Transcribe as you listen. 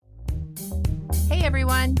Hey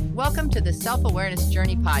everyone, welcome to the Self-Awareness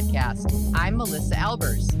Journey podcast. I'm Melissa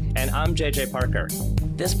Albers. And I'm JJ Parker.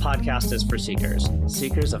 This podcast is for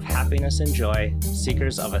seekers of happiness and joy,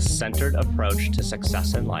 seekers of a centered approach to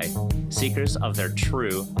success in life, seekers of their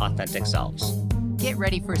true, authentic selves. Get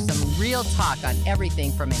ready for some real talk on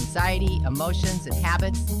everything from anxiety, emotions, and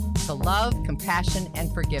habits to love, compassion,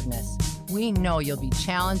 and forgiveness. We know you'll be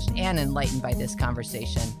challenged and enlightened by this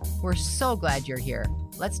conversation. We're so glad you're here.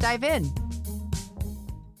 Let's dive in.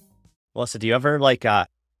 Melissa, do you ever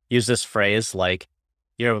use this phrase like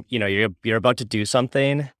you're about to do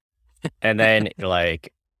something and then you're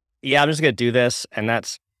like, yeah, I'm just gonna do this, and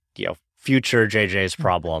that's future JJ's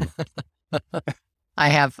problem.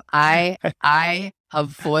 I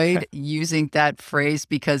avoid using that phrase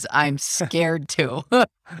because I'm scared to.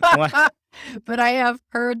 But I have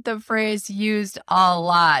heard the phrase used a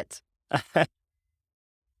lot.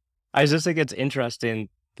 I just think it's interesting,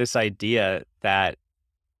 this idea that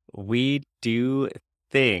we do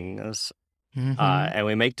things and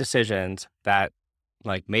we make decisions that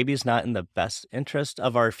maybe it's not in the best interest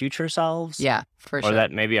of our future selves. Yeah, for sure. Or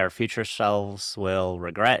that maybe our future selves will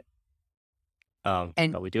regret.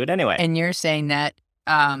 But we do it anyway. And you're saying that,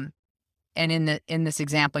 and in this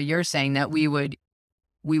example, you're saying that we would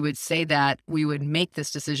say that we would make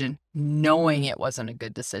this decision knowing it wasn't a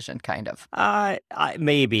good decision, kind of.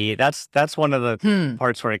 Maybe that's one of the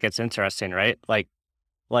parts where it gets interesting, right? Like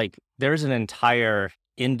there's an entire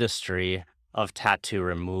industry of tattoo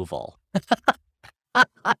removal.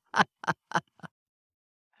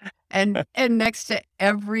 And next to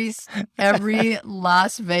every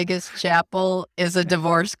Las Vegas chapel is a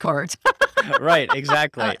divorce court. Right,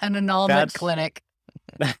 exactly. An annulment clinic.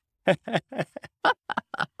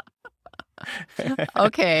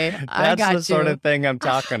 Okay, I got that's you. the sort of thing I'm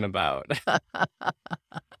talking about.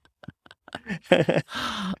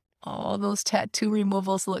 Oh, those tattoo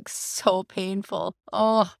removals look so painful.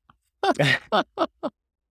 Oh.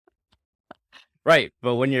 Right,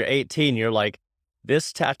 but when you're 18, you're like,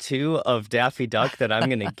 this tattoo of Daffy Duck that I'm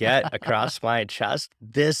going to get across my chest,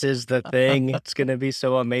 this is the thing. It's going to be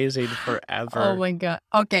so amazing forever. Oh my God.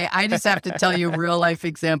 Okay, I just have to tell you a real life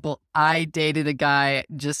example. I dated a guy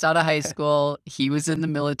just out of high school. He was in the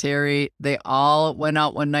military. They all went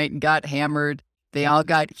out one night and got hammered. They all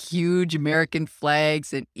got huge American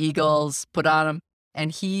flags and eagles put on them.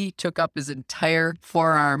 And he took up his entire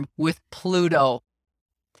forearm with Pluto.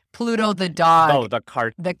 Pluto the dog. Oh, the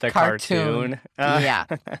cartoon. Yeah.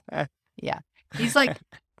 Yeah. He's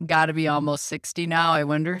got to be almost 60 now. I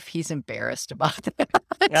wonder if he's embarrassed about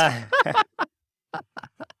that.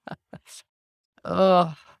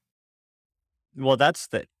 Oh. Well, that's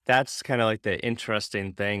kind of like the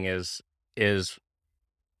interesting thing is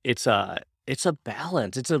it's a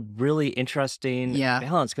balance. It's a really interesting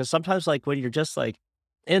balance, because sometimes when you're just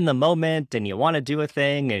in the moment and you want to do a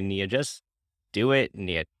thing and you just do it and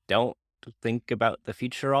you don't think about the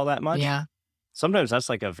future all that much. Yeah. Sometimes that's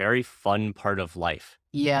a very fun part of life.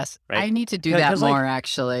 Yes. Right? I need to do that more,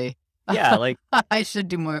 actually. Yeah. I should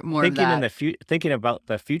do more thinking of that. Thinking about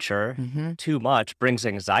the future too much brings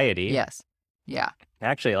anxiety. Yes. Yeah. It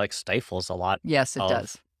actually stifles a lot. Yes, it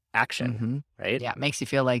does. Action, right? Yeah, it makes you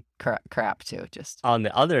feel like crap too. Just on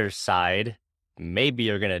the other side, maybe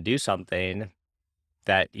you're going to do something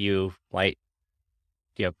that you might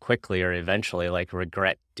quickly or eventually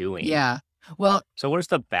regret doing. Yeah. Well, so where's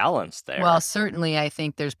the balance there? Well, certainly I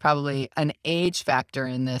think there's probably an age factor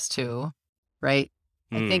in this too, right?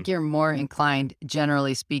 I think you're more inclined,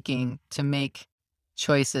 generally speaking, to make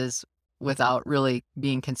choices without really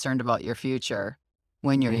being concerned about your future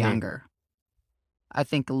when you're younger. I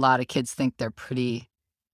think a lot of kids think they're pretty,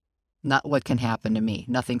 not what can happen to me.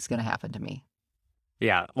 Nothing's going to happen to me.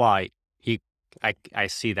 Yeah. Well, I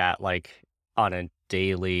see that on a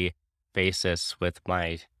daily basis with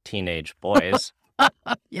my teenage boys.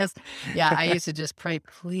 Yes. Yeah. I used to just pray,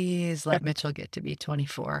 please let Mitchell get to be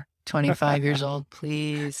 24, 25 years old,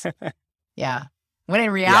 please. Yeah. When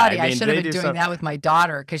in reality, I should have been doing that with my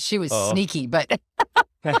daughter because she was sneaky, but.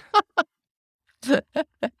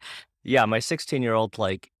 Yeah. My 16-year-old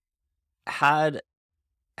had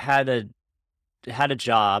a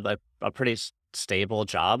job, a pretty stable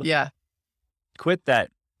job. Yeah. Quit that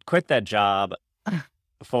job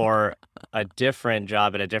for a different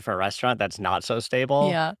job at a different restaurant that's not so stable.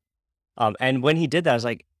 Yeah. And when he did that, I was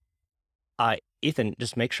like, Ethan,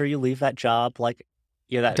 just make sure you leave that job.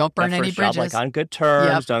 Don't burn any bridges. Job, on good terms.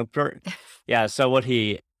 Yep. Don't burn. Yeah. So what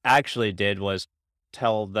he actually did was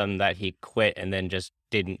tell them that he quit and then just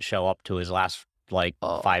didn't show up to his last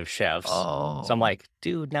 5 shifts. So I'm like,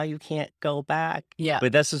 dude, now you can't go back. Yeah.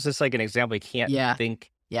 But this is just an example. You can't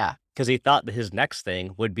think Yeah. Because he thought that his next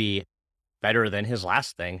thing would be better than his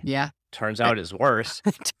last thing. Yeah. Turns out it's worse,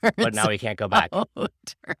 but Turns now he can't go back.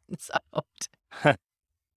 turns out.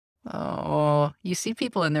 Oh, you see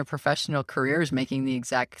people in their professional careers making the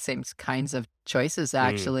exact same kinds of choices,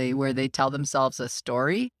 actually, where they tell themselves a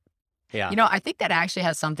story. Yeah. I think that actually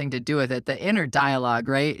has something to do with it. The inner dialogue,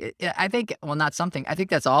 right? I think, well, not something, I think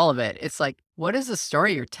that's all of it. It's like, what is the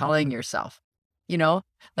story you're telling yourself?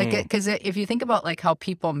 Like, because if you think about like how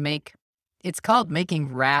people it's called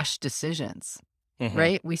making rash decisions,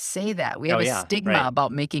 right? We say that. We have a stigma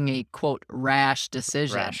about making a, quote, rash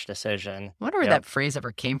decision. Rash decision. I wonder where that phrase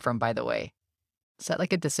ever came from, by the way. Is that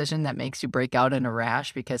like a decision that makes you break out in a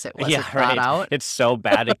rash because it wasn't thought out? It's so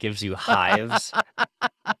bad it gives you hives.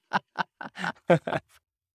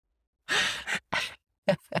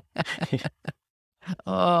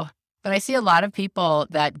 Oh, but I see a lot of people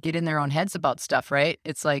that get in their own heads about stuff, right?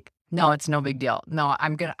 It's like, no, it's no big deal. No,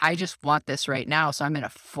 I just want this right now. So I'm going to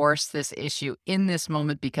force this issue in this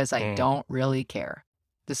moment because I don't really care.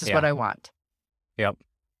 This is what I want. Yep.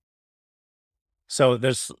 So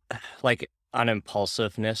there's like an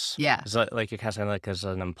impulsiveness. Yeah. Is that like, it kind of sounds like there's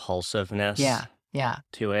an impulsiveness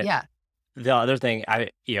to it. Yeah. The other thing,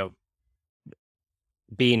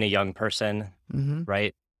 being a young person,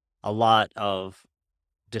 right? A lot of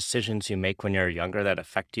decisions you make when you're younger that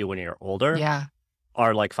affect you when you're older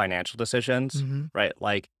are like financial decisions, right?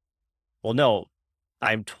 Like, well, no,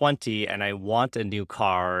 I'm 20 and I want a new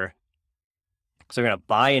car. So I'm going to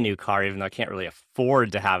buy a new car, even though I can't really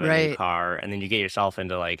afford to have a new car. And then you get yourself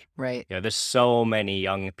into like, there's so many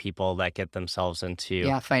young people that get themselves into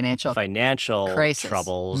financial crisis.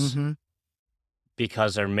 troubles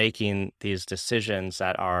because they're making these decisions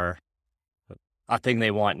that are a thing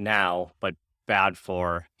they want now, but bad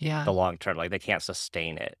for the long term. Like they can't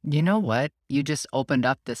sustain it. You know what? You just opened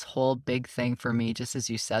up this whole big thing for me just as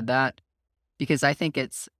you said that, because I think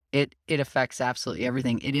it affects absolutely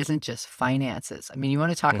everything. It isn't just finances. I mean, you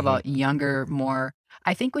want to talk about younger, more,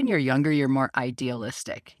 I think when you're younger, you're more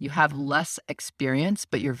idealistic. You have less experience,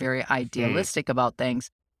 but you're very idealistic about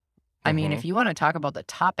things. I mean, if you want to talk about the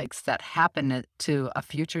topics that happen to a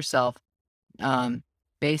future self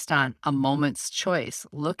based on a moment's choice,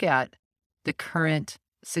 look at the current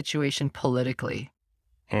situation politically.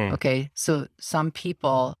 Okay, so some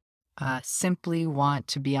people simply want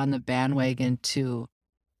to be on the bandwagon to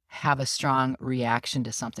have a strong reaction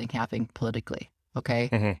to something happening politically.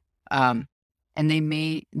 Okay, and they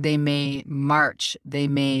may march, they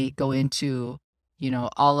may go into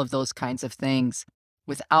all of those kinds of things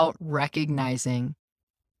without recognizing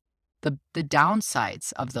the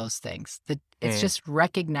downsides of those things. It's just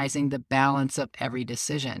recognizing the balance of every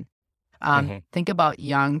decision. Think about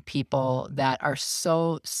young people that are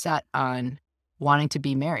so set on wanting to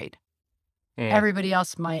be married. Everybody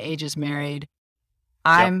else my age is married.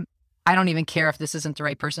 I don't even care if this isn't the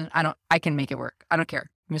right person. I can make it work. I don't care.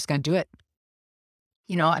 I'm just going to do it.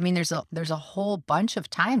 I mean, there's a whole bunch of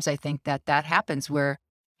times I think that happens where,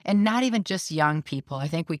 and not even just young people. I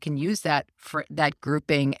think we can use that for that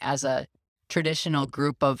grouping as a traditional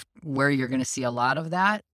group of where you're going to see a lot of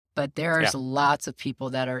that. But there's lots of people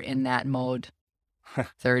that are in that mode,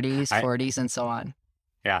 30s, 40s, and so on.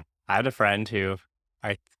 Yeah. I had a friend who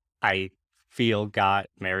I feel got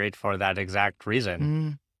married for that exact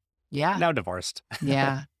reason. Yeah. Now divorced.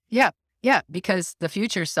 Yeah. Because the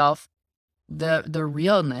future self, the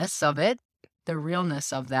realness of it, the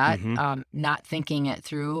realness of that, not thinking it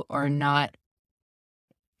through or not,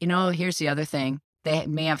 here's the other thing. They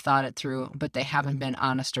may have thought it through, but they haven't been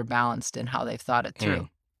honest or balanced in how they've thought it through.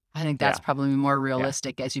 I think that's probably more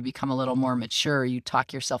realistic as you become a little more mature. You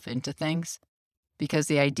talk yourself into things because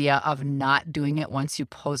the idea of not doing it once you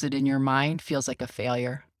pose it in your mind feels like a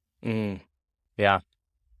failure. Yeah.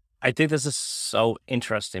 I think this is so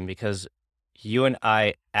interesting because you and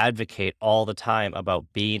I advocate all the time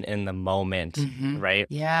about being in the moment, right?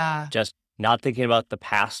 Yeah. Just not thinking about the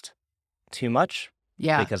past too much.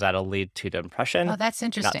 Yeah. Because that'll lead to depression. Oh, that's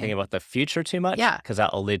interesting. Not thinking about the future too much. Yeah. Because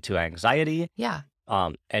that'll lead to anxiety. Yeah.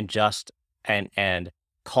 And just and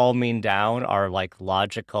calming down our like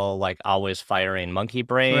logical, like always firing monkey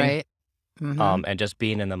brain. Right. And just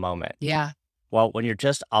being in the moment. Yeah. Well, when you're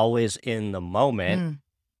just always in the moment,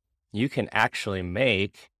 you can actually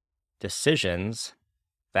make decisions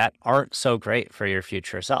that aren't so great for your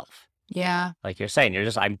future self. Yeah. Like you're saying,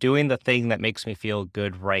 I'm doing the thing that makes me feel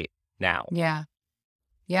good right now. Yeah.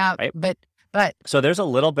 Yeah. Right? But so there's a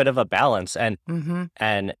little bit of a balance and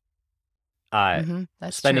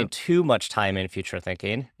that's spending true. too much time in future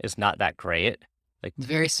thinking is not that great. Like it's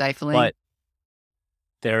very stifling. But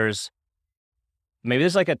there's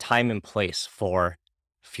like a time and place for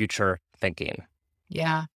future thinking.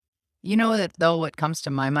 Yeah. You know that though, what comes to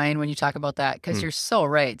my mind when you talk about that, because you're so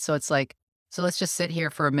right. So it's like, so let's just sit here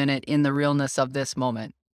for a minute in the realness of this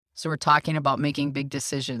moment. So we're talking about making big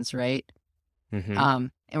decisions, right? Mm-hmm.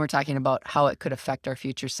 And we're talking about how it could affect our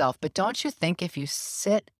future self. But don't you think if you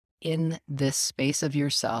sit in this space of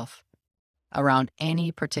yourself around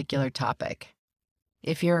any particular topic,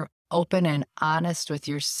 if you're open and honest with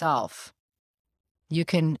yourself, you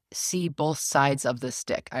can see both sides of the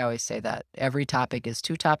stick. I always say that every topic is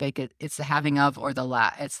two topic. It's the having of or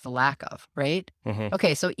it's the lack of, right? Mm-hmm.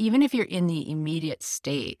 Okay, so even if you're in the immediate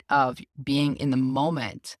state of being in the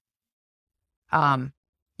moment,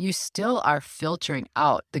 you still are filtering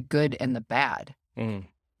out the good and the bad,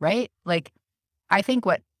 right? Like, I think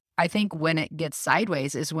when it gets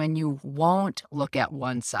sideways is when you won't look at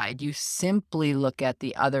one side. You simply look at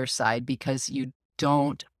the other side because you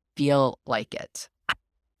don't feel like it.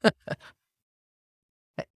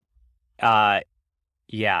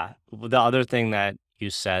 Yeah. The other thing that you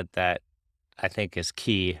said that I think is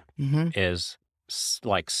key is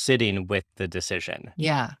like sitting with the decision,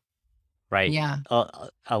 Yeah. right? Yeah.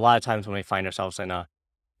 A lot of times when we find ourselves in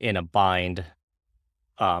a bind,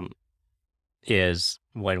 um, is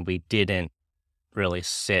when we didn't really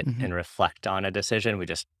sit and reflect on a decision. We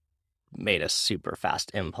just made a super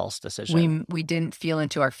fast impulse decision. We didn't feel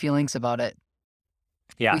into our feelings about it.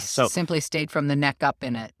 Yeah. We So simply stayed from the neck up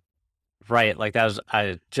in it. right, like I was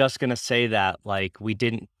just gonna say that, like we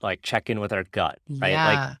didn't like check in with our gut, right? Like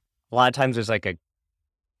Yeah. a lot of times there's like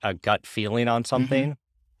a gut feeling on Mhm. something,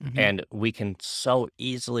 Mhm. and we can so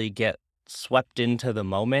easily get swept into the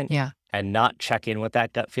moment Yeah. and not check in with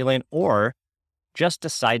that gut feeling, or just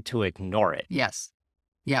decide to ignore it. Yes.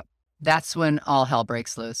 Yep. That's when all hell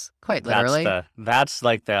breaks loose, quite literally. That's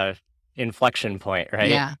like the inflection point, right?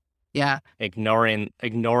 Yeah. Yeah. Ignoring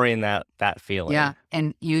that Yeah. feeling.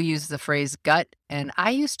 And you use the phrase gut. And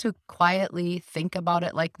I used to quietly think about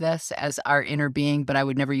it like this as our inner being, but I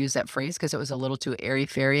would never use that phrase because it was a little too airy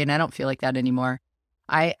fairy. And I don't feel like that anymore.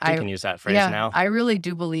 You can use that phrase Yeah, now. I really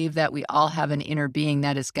do believe that we all have an inner being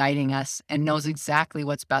that is guiding us and knows exactly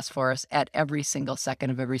what's best for us at every single second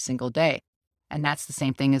of every single day. And that's the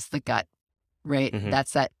same thing as the gut, right? Hmm.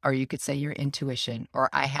 That's that, or you could say your intuition, or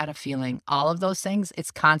I had a feeling, all of those things,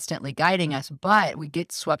 it's constantly guiding us, but we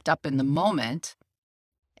get swept up in the moment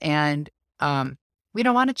and we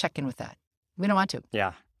don't want to check in with that. We don't want to.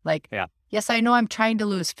 Yeah. Like, Yeah. yes, I know I'm trying to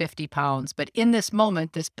lose 50 pounds, but in this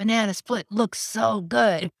moment, this banana split looks so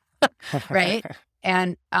good. Right?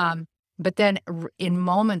 And, but then in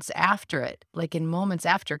moments after it, like in moments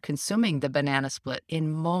after consuming the banana split,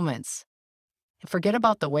 in moments, forget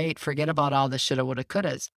about the weight, forget about all the shoulda, woulda,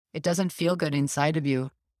 couldas. It doesn't feel good inside of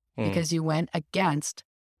you Mm. because you went against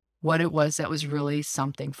what it was that was really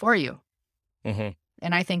something for you. Hmm.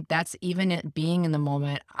 And I think that's even it being in the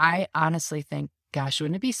moment. I honestly think, gosh,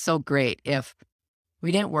 wouldn't it be so great if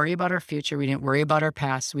we didn't worry about our future, we didn't worry about our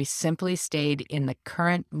past, we simply stayed in the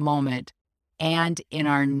current moment and in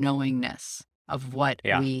our knowingness of what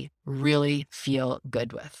Yeah. we really feel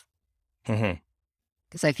good with. Hmm.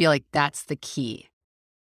 Because I feel like that's the key.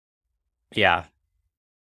 Yeah.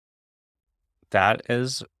 That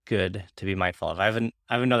is good to be mindful of. I have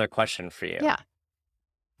another question for you. Yeah.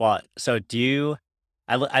 Well, so do you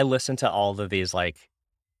I listen to all of these, like,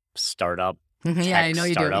 startup Yeah, I tech know you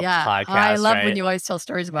do. startup Yeah. Oh, I podcasts, love when right? you always tell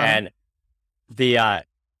stories about them. And the,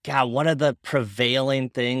 God, one of the prevailing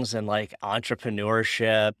things in, like,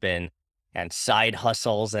 entrepreneurship and side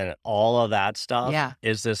hustles and all of that stuff Yeah.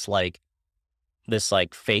 is this, fake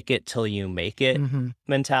it till you make it Hmm.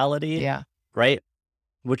 mentality, Yeah. right?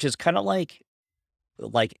 Which is kinda like,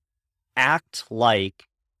 act like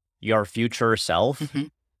your future self Hmm.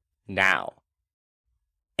 now.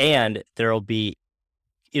 And it'll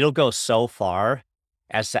go so far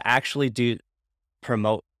as to actually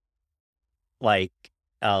promote like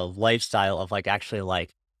a lifestyle of like actually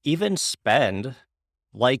like even spend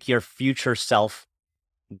like your future self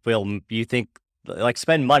you think like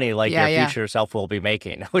spend money like Yeah. your Yeah. future self will be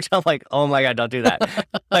making, which I'm like, oh my God, don't do that.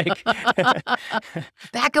 Like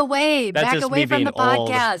Back away. that's Back just me away from being the old.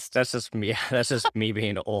 podcast. That's just me. That's just me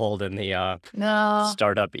being old in the No.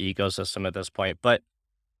 startup ecosystem at this point. But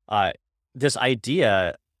uh, this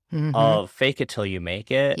idea Hmm. of fake it till you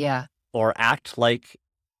make it, Yeah. or act like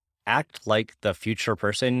the future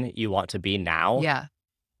person you want to be now. Yeah.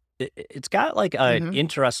 It's got like an Hmm.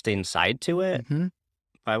 interesting side to it. Hmm.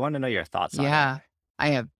 I want to know your thoughts on it. Yeah, I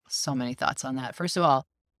have so many thoughts on that. First of all,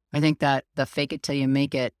 I think that the fake it till you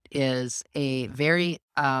make it is a very,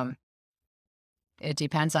 it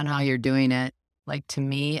depends on how you're doing it. Like, to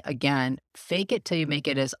me, again, fake it till you make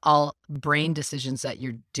it is all brain decisions that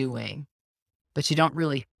you're doing, but you don't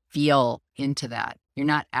really feel into that. You're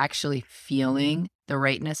not actually feeling the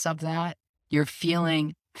rightness of that. You're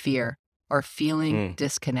feeling fear or feeling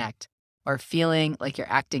disconnect or feeling like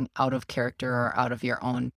you're acting out of character or out of your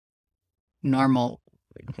own normal,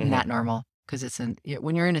 not normal, because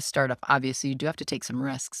when you're in a startup, obviously you do have to take some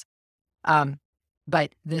risks.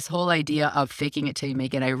 But this whole idea of faking it till you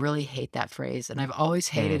make it, I really hate that phrase. And I've always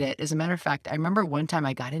hated it. As a matter of fact, I remember one time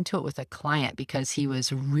I got into it with a client because he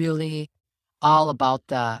was really all about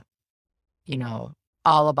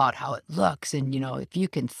all about how it looks. And, if you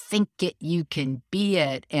can think it, you can be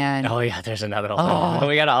it. And Oh yeah, there's another one.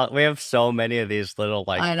 We have so many of these little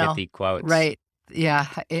like I know, pithy quotes. right. Yeah.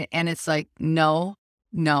 And it's like, no,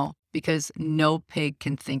 because no pig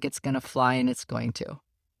can think it's going to fly and it's going to.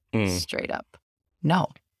 Straight up. No.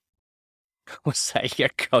 Was that your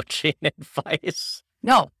coaching advice?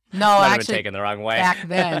 No, Might have been actually, taken the wrong way. back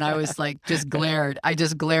then I was like, I just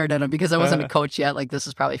glared at him because I wasn't a coach yet. Like, this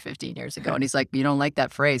was probably 15 years ago. And he's like, you don't like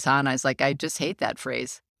that phrase, huh? And I was like, I just hate that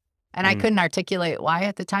phrase. And I couldn't articulate why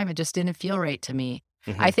at the time. It just didn't feel right to me.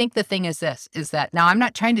 I think the thing is that now I'm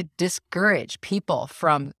not trying to discourage people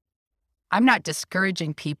I'm not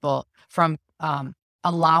discouraging people from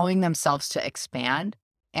allowing themselves to expand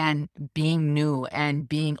and being new and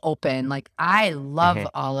being open. Like, I love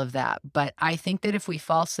all of that. But I think that if we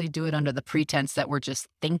falsely do it under the pretense that we're just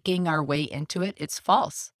thinking our way into it, it's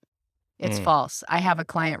false. It's false. I have a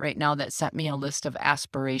client right now that sent me a list of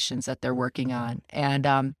aspirations that they're working on.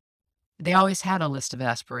 And they always had a list of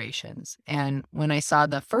aspirations. And when I saw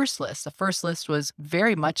the first list was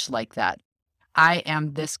very much like that. I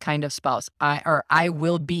am this kind of spouse. I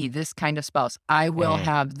will be this kind of spouse. I will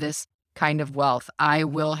have this kind of wealth. I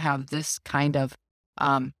will have this kind of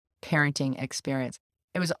parenting experience.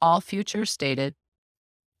 It was all future stated.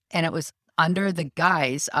 And it was under the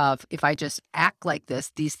guise of, if I just act like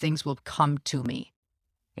this, these things will come to me.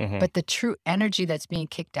 But the true energy that's being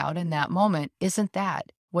kicked out in that moment isn't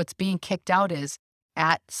that. What's being kicked out is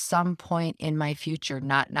at some point in my future,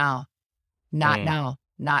 not now, not now,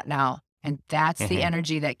 not now. And that's the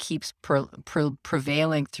energy that keeps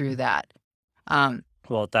prevailing through that.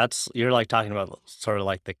 Well, you're like talking about sort of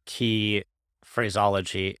like the key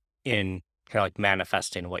phraseology in kind of like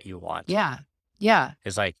manifesting what you want. Yeah. Yeah.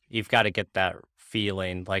 Is like, you've got to get that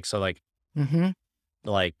feeling. Like, so like,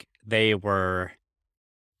 like they were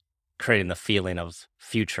creating the feeling of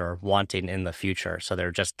future, wanting in the future. So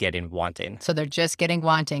they're just getting wanting. So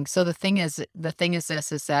the thing is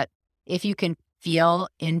this, is that if you can feel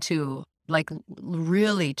into, like,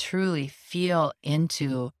 really, truly feel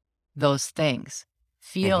into those things,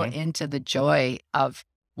 feel into the joy of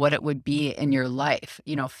what it would be in your life,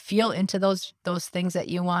 feel into those things that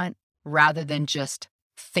you want rather than just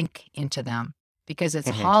think into them, because it's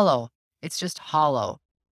hollow. It's just hollow.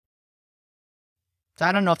 So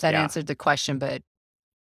I don't know if that answered the question, but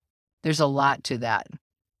there's a lot to that.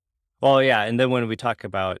 Well, yeah. And then when we talk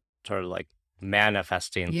about sort of like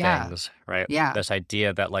manifesting things, right? Yeah. This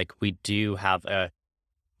idea that like we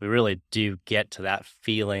really do get to that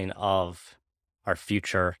feeling of our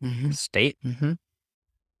future state.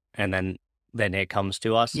 And then it comes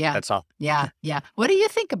to us. Yeah. That's all. Yeah. Yeah. What do you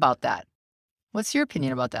think about that? What's your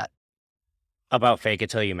opinion about that? About fake it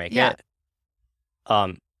till you make it.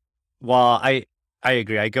 Well, I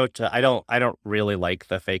agree. I don't really like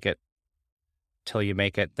the fake it till you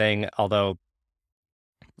make it thing, although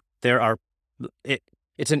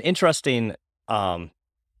it's an interesting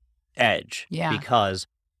edge, because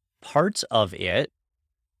parts of it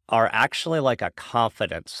are actually like a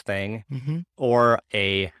confidence thing or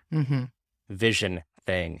a vision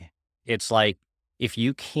thing. It's like, if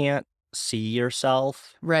you can't see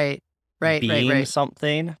yourself being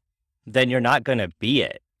something, then you're not going to be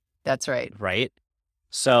it. That's right. Right?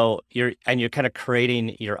 So you're kind of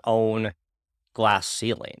creating your own glass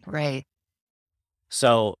ceiling. Right.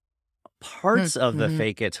 So parts of the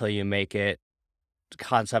fake it till you make it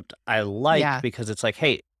concept I like, because it's like,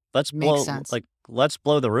 hey, let's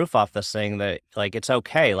blow the roof off this thing, that like, it's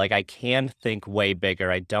okay. Like, I can think way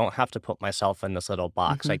bigger. I don't have to put myself in this little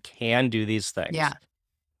box. I can do these things. Yeah.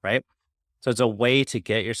 Right? So it's a way to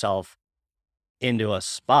get yourself into a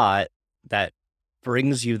spot that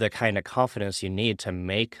brings you the kind of confidence you need to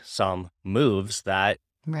make some moves that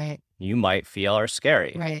you might feel are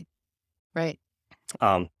scary. Right.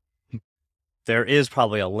 There is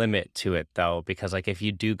probably a limit to it though, because like, if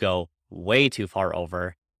you do go way too far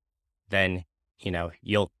over, then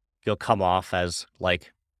you'll come off as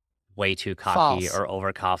like way too cocky or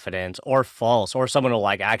overconfident or false, or someone will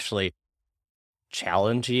like actually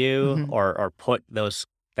challenge you or put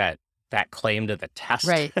that claim to the test.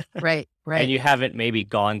 Right. And you haven't maybe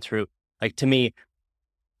gone through, like, to me,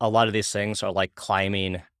 a lot of these things are like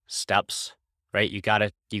climbing steps, right? You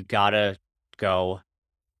gotta go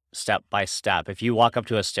step by step. If you walk up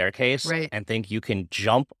to a staircase Right. and think you can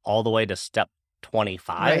jump all the way to step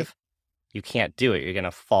 25, Right. you can't do it. You're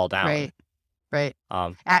gonna fall down. Right.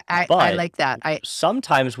 Um, I but like that.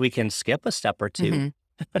 sometimes we can skip a step or two.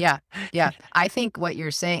 Yeah. I think what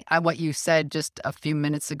you're saying, what you said just a few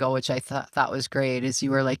minutes ago, which I thought was great, is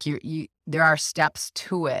you were like, you there are steps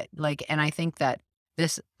to it. Like, and I think that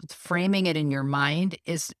this framing it in your mind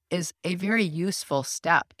is a very useful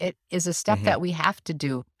step. It is a step Mhm. that we have to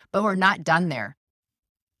do, but we're not done there.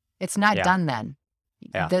 It's not Yeah. done then.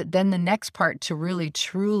 Yeah. Then the next part to really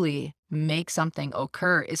truly make something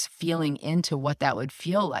occur is feeling into what that would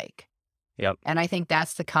feel like. Yep. And I think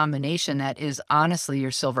that's the combination that is honestly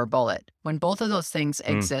your silver bullet. When both of those things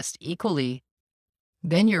exist equally,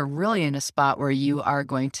 then you're really in a spot where you are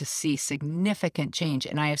going to see significant change.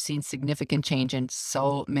 And I have seen significant change in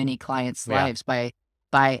so many clients' Yeah. lives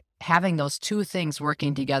by having those two things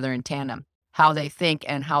working together in tandem, how they think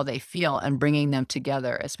and how they feel, and bringing them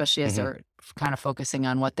together, especially as they're kind of focusing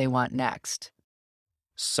on what they want next.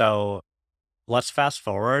 So let's fast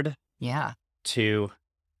forward Yeah. to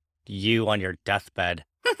you on your deathbed.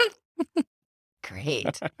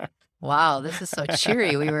 Great. Wow, this is so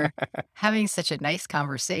cheery. We were having such a nice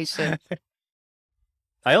conversation.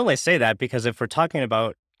 I only say that because if we're talking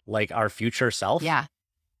about like our future self, Yeah.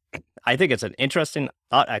 I think it's an interesting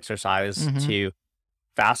thought exercise to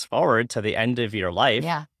fast forward to the end of your life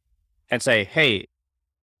Yeah. and say, hey,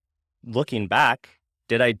 looking back,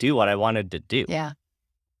 did I do what I wanted to do? Yeah.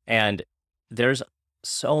 And there's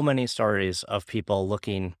so many stories of people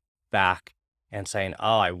looking back and saying,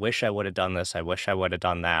 oh, I wish I would have done this. I wish I would have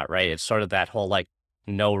done that. Right. It's sort of that whole like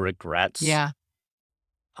no regrets Yeah.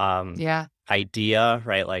 Yeah. idea,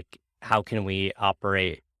 right? Like, how can we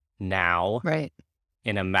operate now Right.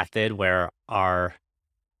 in a method where our,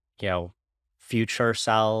 future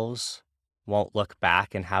selves won't look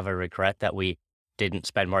back and have a regret that we didn't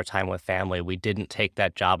spend more time with family. We didn't take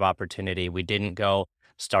that job opportunity. We didn't go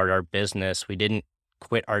start our business. We didn't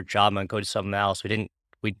quit our job and go to something else. We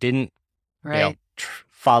didn't, Right.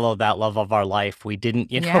 follow that love of our life. We didn't,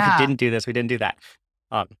 we Yeah. didn't do this. We didn't do that.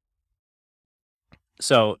 Um,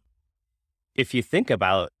 so if you think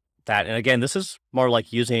about that, and again, this is more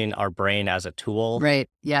like using our brain as a tool, Right.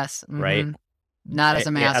 Yes. right? Not as a As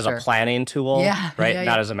a master. planning tool, Yeah. right? Yeah.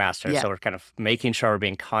 Not Yeah. as a master. Yeah. So we're kind of making sure we're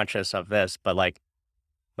being conscious of this, but like,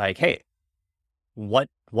 hey, what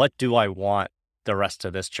do I want the rest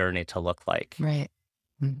of this journey to look like? Right.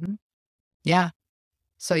 Yeah.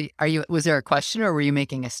 So was there a question or were you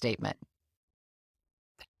making a statement?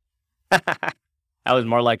 That was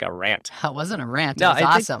more like a rant. That wasn't a rant. No, It was I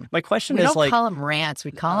think awesome. my question We is don't like, call them rants.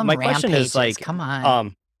 We call them my question rampages. is like, Come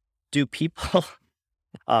on. do people,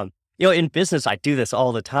 in business, I do this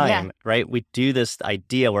all the time, right? We do this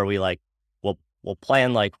idea where we like, we'll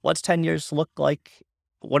plan like, what's 10 years look like?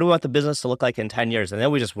 What do we want the business to look like in 10 years? And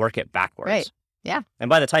then we just work it backwards. Right. Yeah. And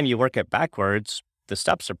by the time you work it backwards, the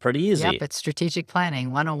steps are pretty easy. Yep. It's strategic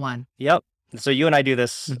planning 101. Yep. So you and I do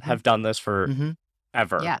this, have done this for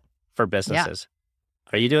ever Yeah. for businesses.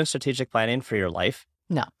 Are you doing strategic planning for your life?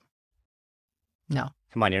 No.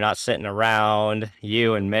 Come on, you're not sitting around,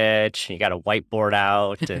 you and Mitch, you got a whiteboard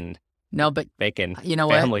out and No, but making you know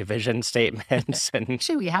what? family vision statements. And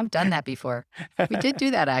Actually, we have done that before. We did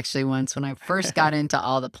do that actually once when I first got into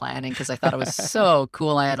all the planning because I thought it was so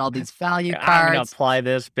cool. I had all these value I'm going cards. to apply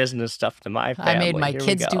this business stuff to my family. I made my Here we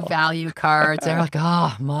kids do go. value cards. They're like,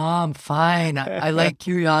 oh, Mom, fine. I like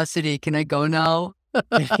curiosity. Can I go now?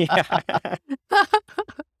 Yeah.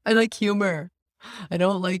 I like humor. I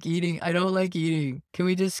don't like eating. Can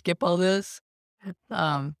we just skip all this?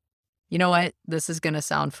 You know what? This is going to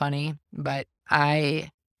sound funny, but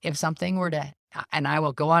if something were to, and I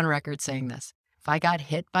will go on record saying this, if I got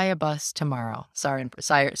hit by a bus tomorrow, sorry,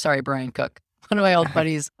 Brian Cook, one of my old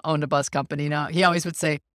buddies owned a bus company now. He always would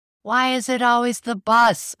say, why is it always the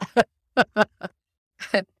bus?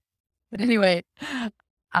 But anyway,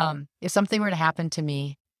 if something were to happen to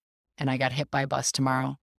me and I got hit by a bus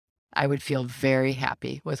tomorrow, I would feel very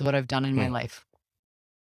happy with what I've done in my life.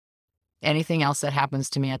 Anything else that happens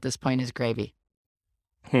to me at this point is gravy.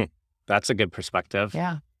 That's a good perspective.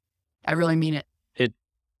 Yeah. I really mean it.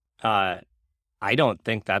 I don't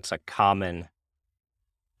think that's a common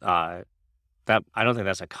I don't think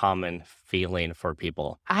that's a common feeling for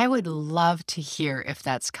people. I would love to hear if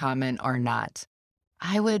that's common or not.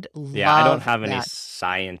 I would Yeah, I don't love have any that.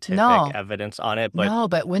 scientific No, evidence on it, but no,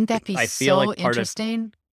 but wouldn't that be I feel so like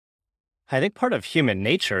interesting? I think part of human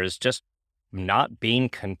nature is just not being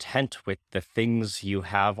content with the things you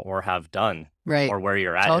have or have done Right. or where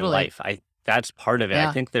you're at in Totally. life. That's part of it. I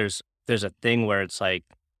Yeah. think there's a thing where it's like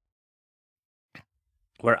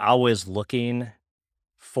we're always looking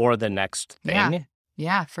for the next Yeah. thing.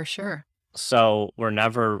 Yeah, for sure. So we're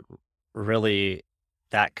never really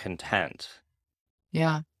that content.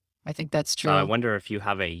 Yeah. I think that's So I true. wonder if you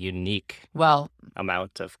have a unique Well,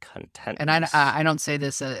 amount of and contentness. I don't say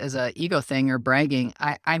this as a ego thing or bragging.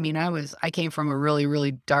 I mean, I came from a really,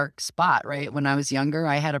 really dark spot, right? When I was younger,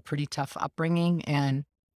 I had a pretty tough upbringing, and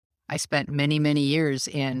I spent many, many years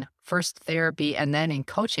in first therapy and then in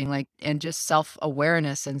coaching, like, and just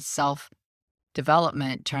self-awareness and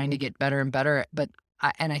self-development, trying to get better and better. But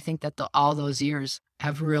I think that all those years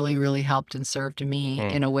have really, really helped and served me Hmm.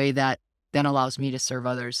 in a way that then allows me to serve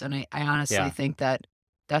others. And I honestly Yeah. think that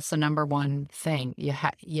that's the number one thing. You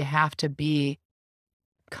have to be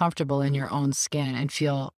comfortable in your own skin and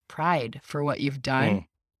feel pride for what you've Hmm. done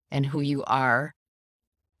and who you are.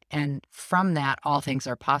 And from that, all things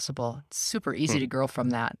are possible. It's super easy Hmm. to grow from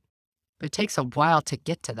that. But it takes a while to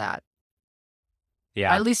get to that.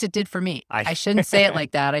 Yeah. At least it did for me. I I shouldn't say it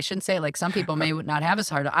like that. I shouldn't say it like some people may not have as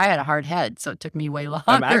hard. I had a hard head, so it took me way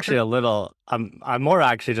I'm actually longer. I'm more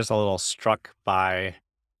actually just a little struck by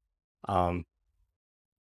um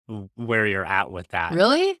where you're at with that.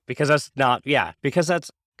 Really? Because that's not because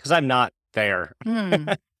I'm not there. Hmm.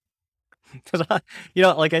 'Cause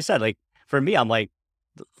like I said, like for me, I'm like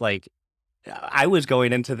I was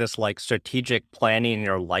going into this like strategic planning in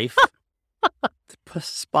your life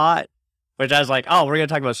spot, which I was like, oh, we're gonna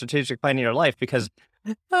talk about strategic planning in your life because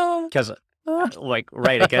like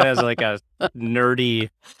right again as like a nerdy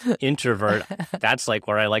introvert, that's like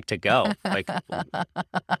where I like to go. Like,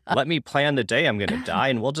 let me plan the day I'm gonna die,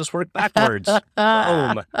 and we'll just work backwards.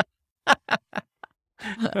 Boom.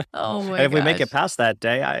 Oh And my if we make it gosh. past that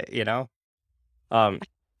day, um,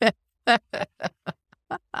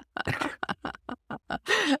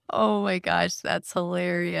 Oh my gosh, that's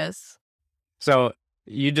hilarious. so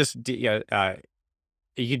you just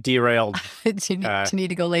you derailed Do you need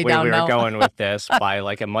to go lay where down we were now? going with this by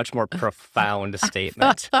like a much more profound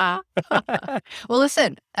statement. Well,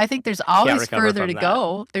 listen, I think there's Can't always recover further to from that.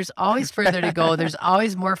 go. There's always further to go. There's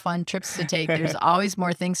always more fun trips to take. There's always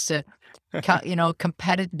more things to,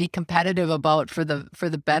 be competitive about for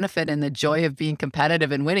the benefit and the joy of being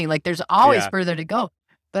competitive and winning. Like there's always Yeah, further to go.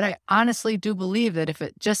 But I honestly do believe that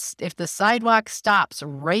if the sidewalk stops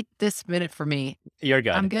right this minute for me, you're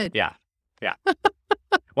I'm good. good. Yeah, yeah.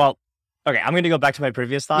 Well, okay, I'm gonna go back to my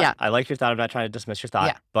previous thought. Yeah. I like your thought. I'm not trying to dismiss your thought,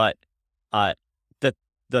 Yeah. but uh, the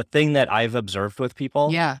the thing that I've observed with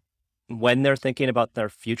people Yeah. when they're thinking about their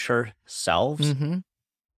future selves, Mm-hmm.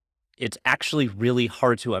 it's actually really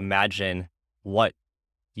hard to imagine what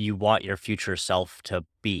you want your future self to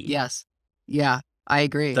be. Yes. Yeah. I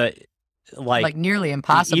agree. The Like like nearly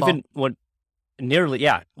impossible. even when nearly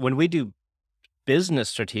yeah, when we do business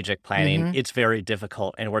strategic planning, Mm-hmm. it's very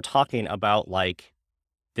difficult, and we're talking about like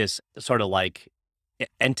this sort of like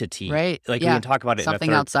entity. Right. Like we Yeah. can talk about it in a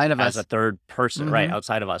Something third outside of as a us. third person, right, Mm-hmm.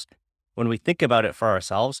 outside of us. When we think about it for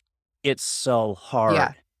ourselves, it's so Yeah.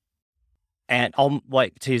 hard and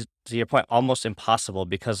like to your point, almost impossible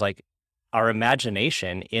because like our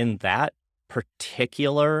imagination in that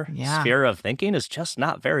particular Yeah. sphere of thinking is just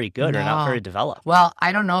not very good or not very No. developed. Well,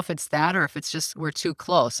 I don't know if it's that or if it's just we're too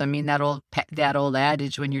close. I mean, that old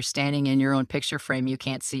adage, when you're standing in your own picture frame, you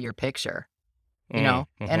can't see your picture, Mm,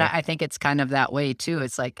 And hmm. I think it's kind of that way too.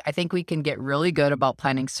 It's like I think we can get really good about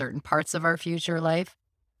planning certain parts of our future life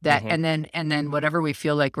that Hmm. and then whatever we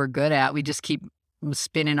feel like we're good at, we just keep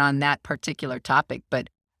spinning on that particular topic, but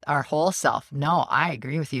our whole self, no, I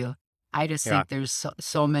agree with you. I just Yeah. think there's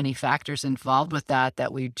so many factors involved with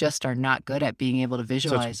that we just are not good at being able to So it's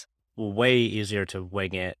visualize. way easier to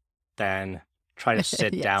wing it than try to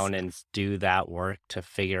sit Yes. down and do that work to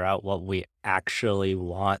figure out what we actually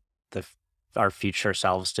want our future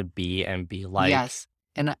selves to be and be like. Yes.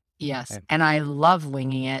 Yes. And And I love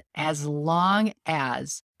winging it as long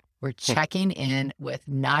as we're checking in with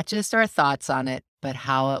not just our thoughts on it, but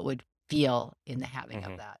how it would feel in the having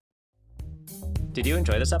of Mhm. that. Did you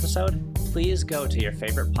enjoy this episode? Please go to your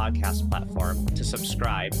favorite podcast platform to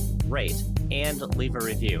subscribe, rate, and leave a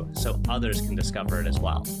review so others can discover it as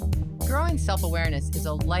well. Growing self awareness is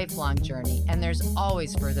a lifelong journey, and there's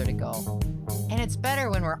always further to go. And it's better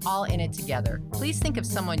when we're all in it together. Please think of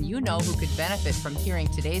someone you know who could benefit from hearing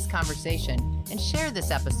today's conversation and share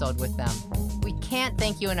this episode with them. We can't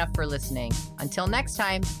thank you enough for listening. Until next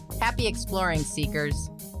time, happy exploring, seekers.